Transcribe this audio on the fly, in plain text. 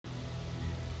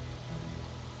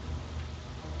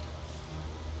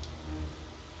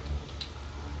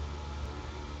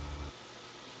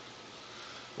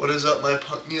What is up, my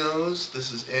punkinos?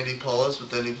 This is Andy Paulus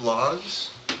with Andy Vlogs.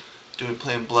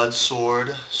 Playing Blood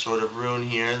Sword, Sword of Ruin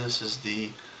here. This is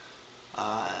the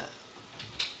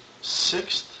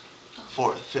fifth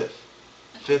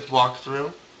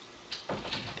walkthrough,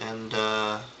 and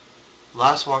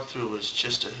last walkthrough was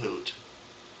just a hoot.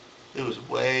 It was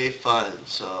way fun.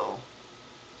 So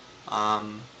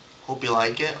hope you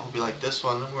like it. Hope you like this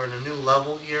one. We're in a new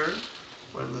level here.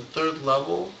 We're in the 3rd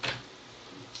level.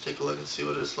 Let's take a look and see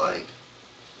what it's like.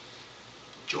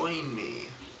 Join me.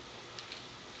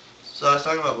 So I was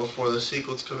talking about before, the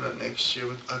sequel's coming out next year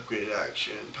with upgraded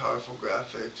action, powerful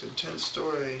graphics, intense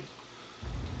story.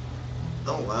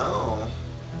 Oh wow,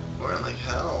 we're in like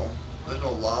hell. There's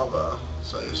no lava,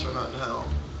 so I guess we're not in hell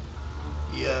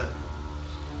yet.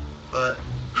 But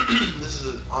this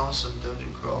is an awesome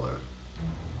dungeon crawler.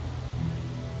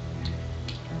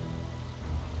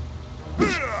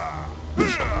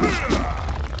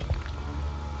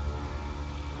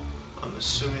 I'm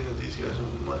assuming that these guys are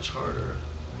much harder.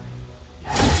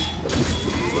 But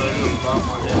I do a lot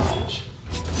more damage.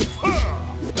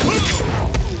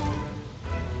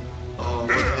 Oh,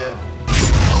 what a hit.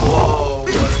 Whoa,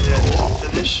 what a hit.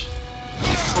 Finish.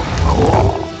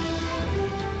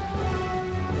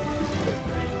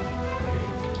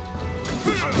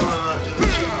 How come I'm not doing it?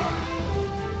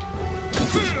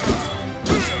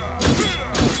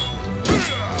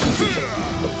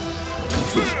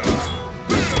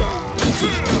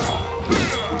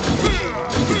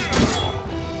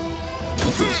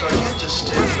 So I can't just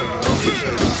stand there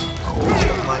because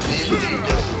my melee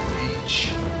doesn't reach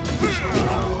a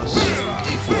certain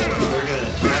people, and they're going to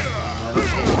attack me. I don't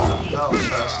get enough health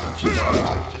fast enough to dodge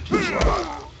like 50 block.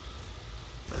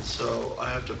 And so I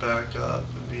have to back up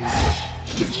and be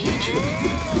strategic.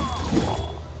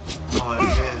 Oh, I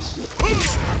missed.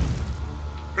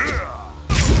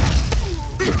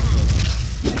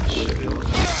 Should be able to.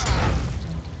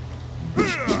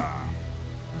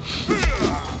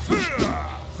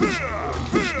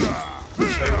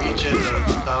 I reach in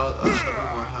without a little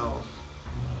more health.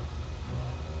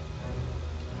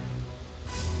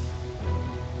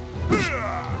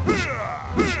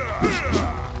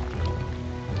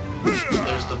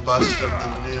 There's the bust of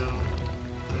the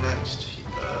next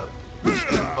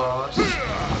end boss.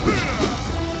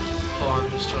 Oh, I'm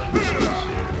just trying to get us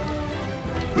here.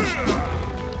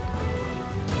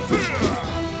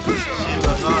 See if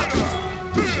I'm not.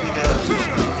 See the guy that's on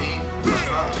my feet? If I'm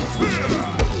not hitting him,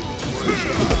 or if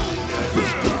the guy that's on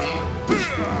my feet,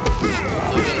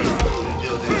 they're gonna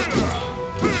deal damage.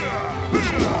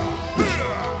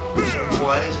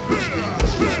 Why isn't he hitting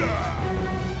this guy?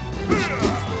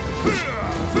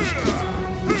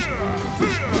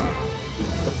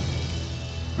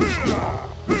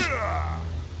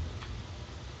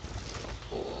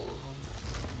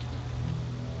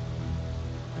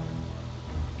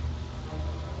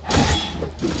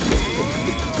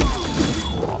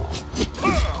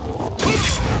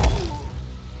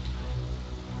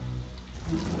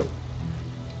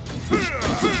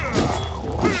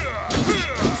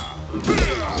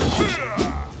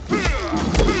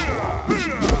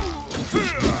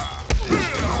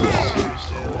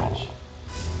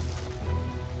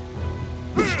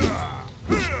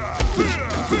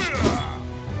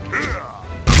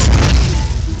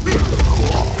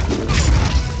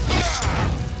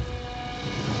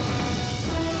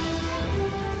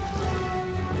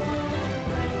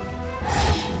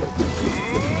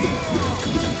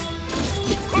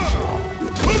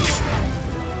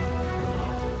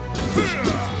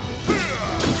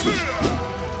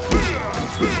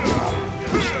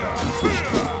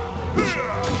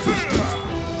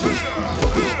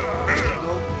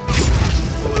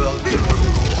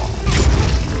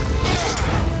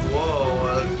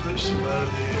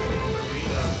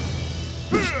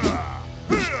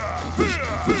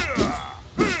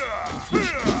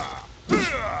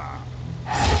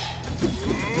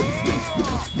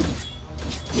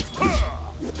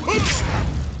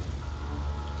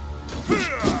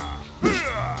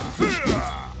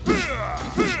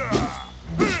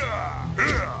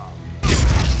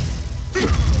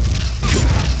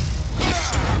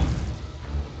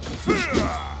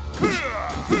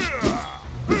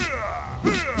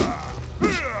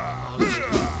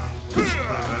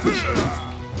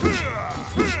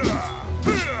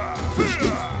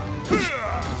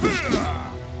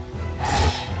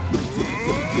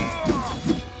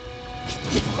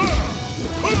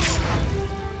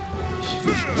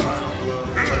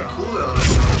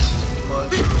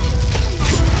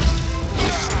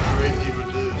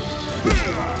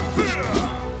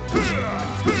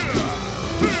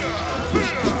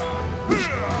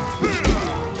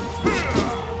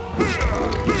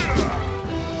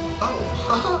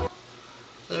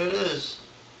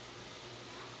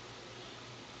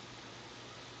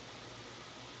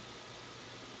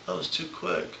 That was too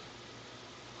quick.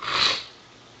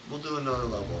 We'll do another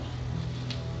level.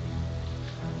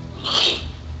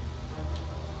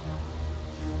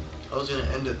 I was gonna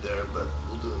end it there, but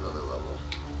we'll do another level.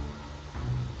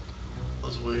 That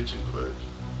was way too quick.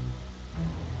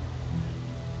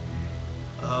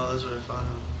 Oh, that's where I found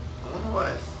him. I wonder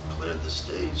why I cleared the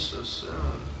stage so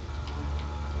soon.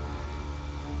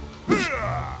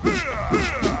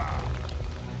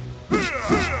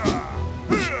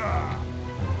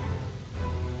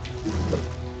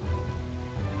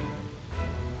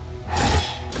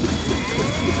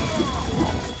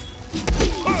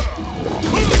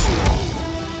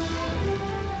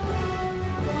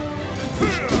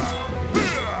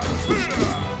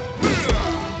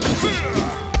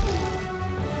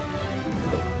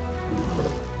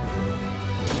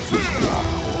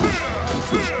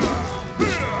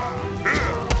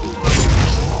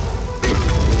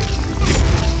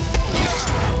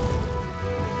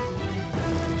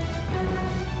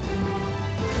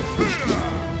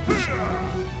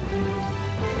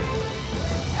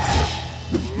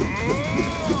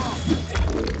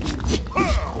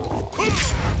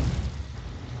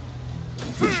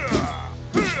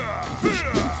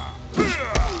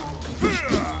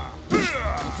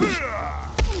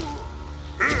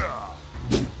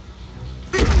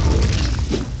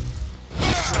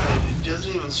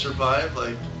 Doesn't even survive,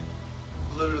 like,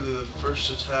 literally the first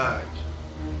attack.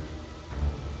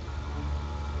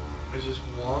 I just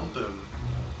whomp him.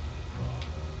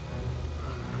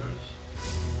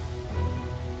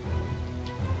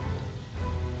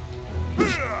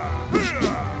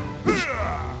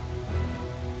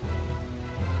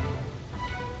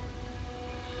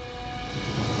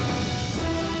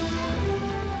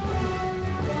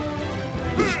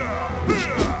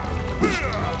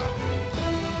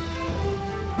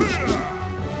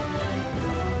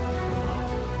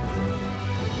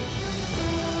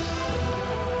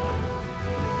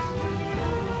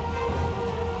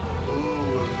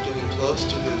 Close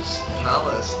to his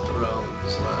palace throne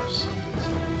slash something.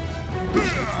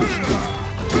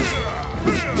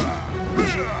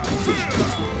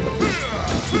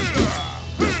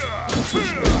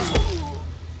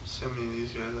 So many of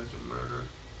these guys I can murder.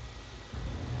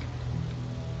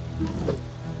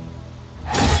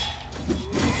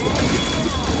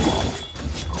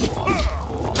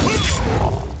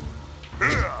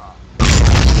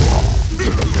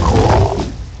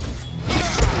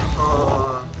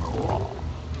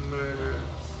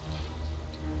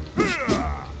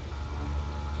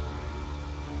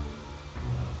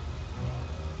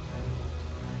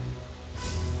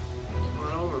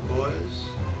 Boys.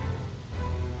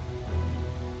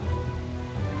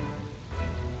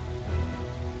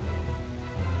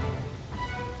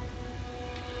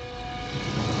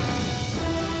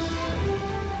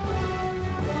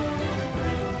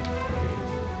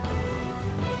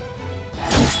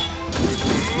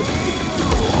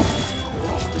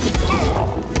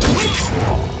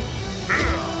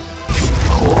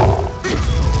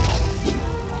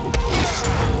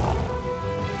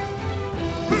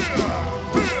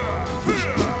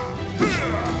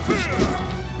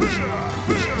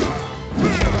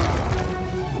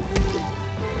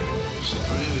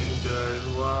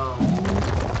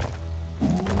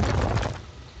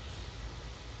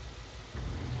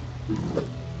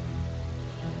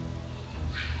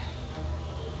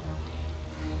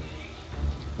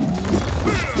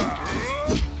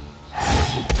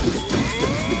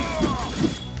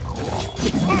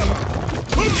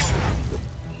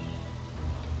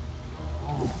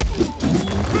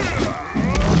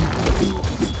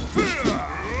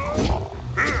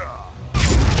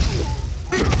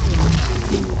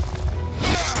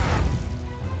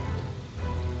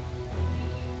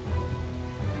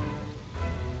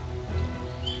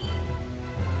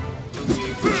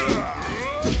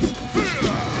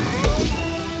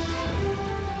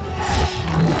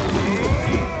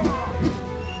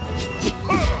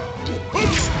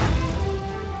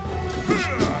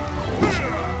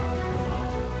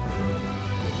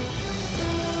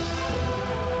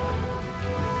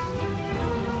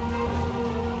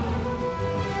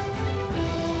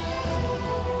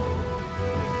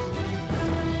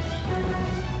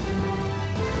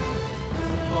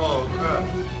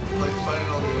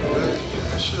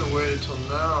 should have waited till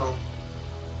now.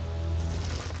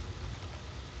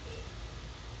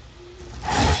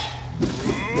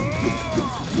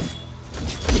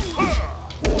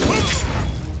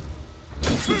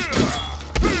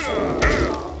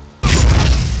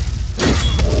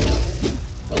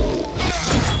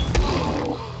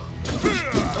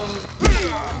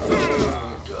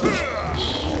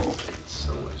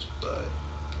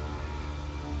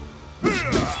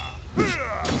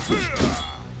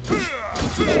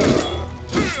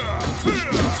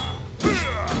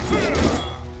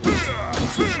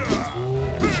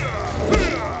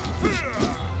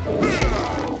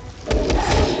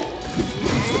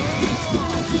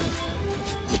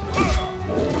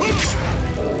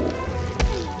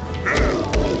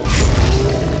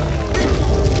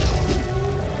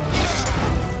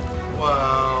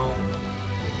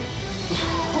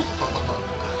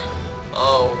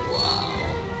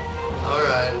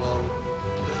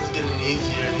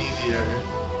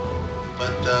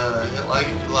 hit like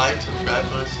if you like, subscribe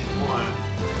if you want to see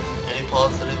more. Any Paul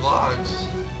City vlogs.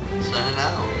 Signing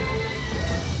out.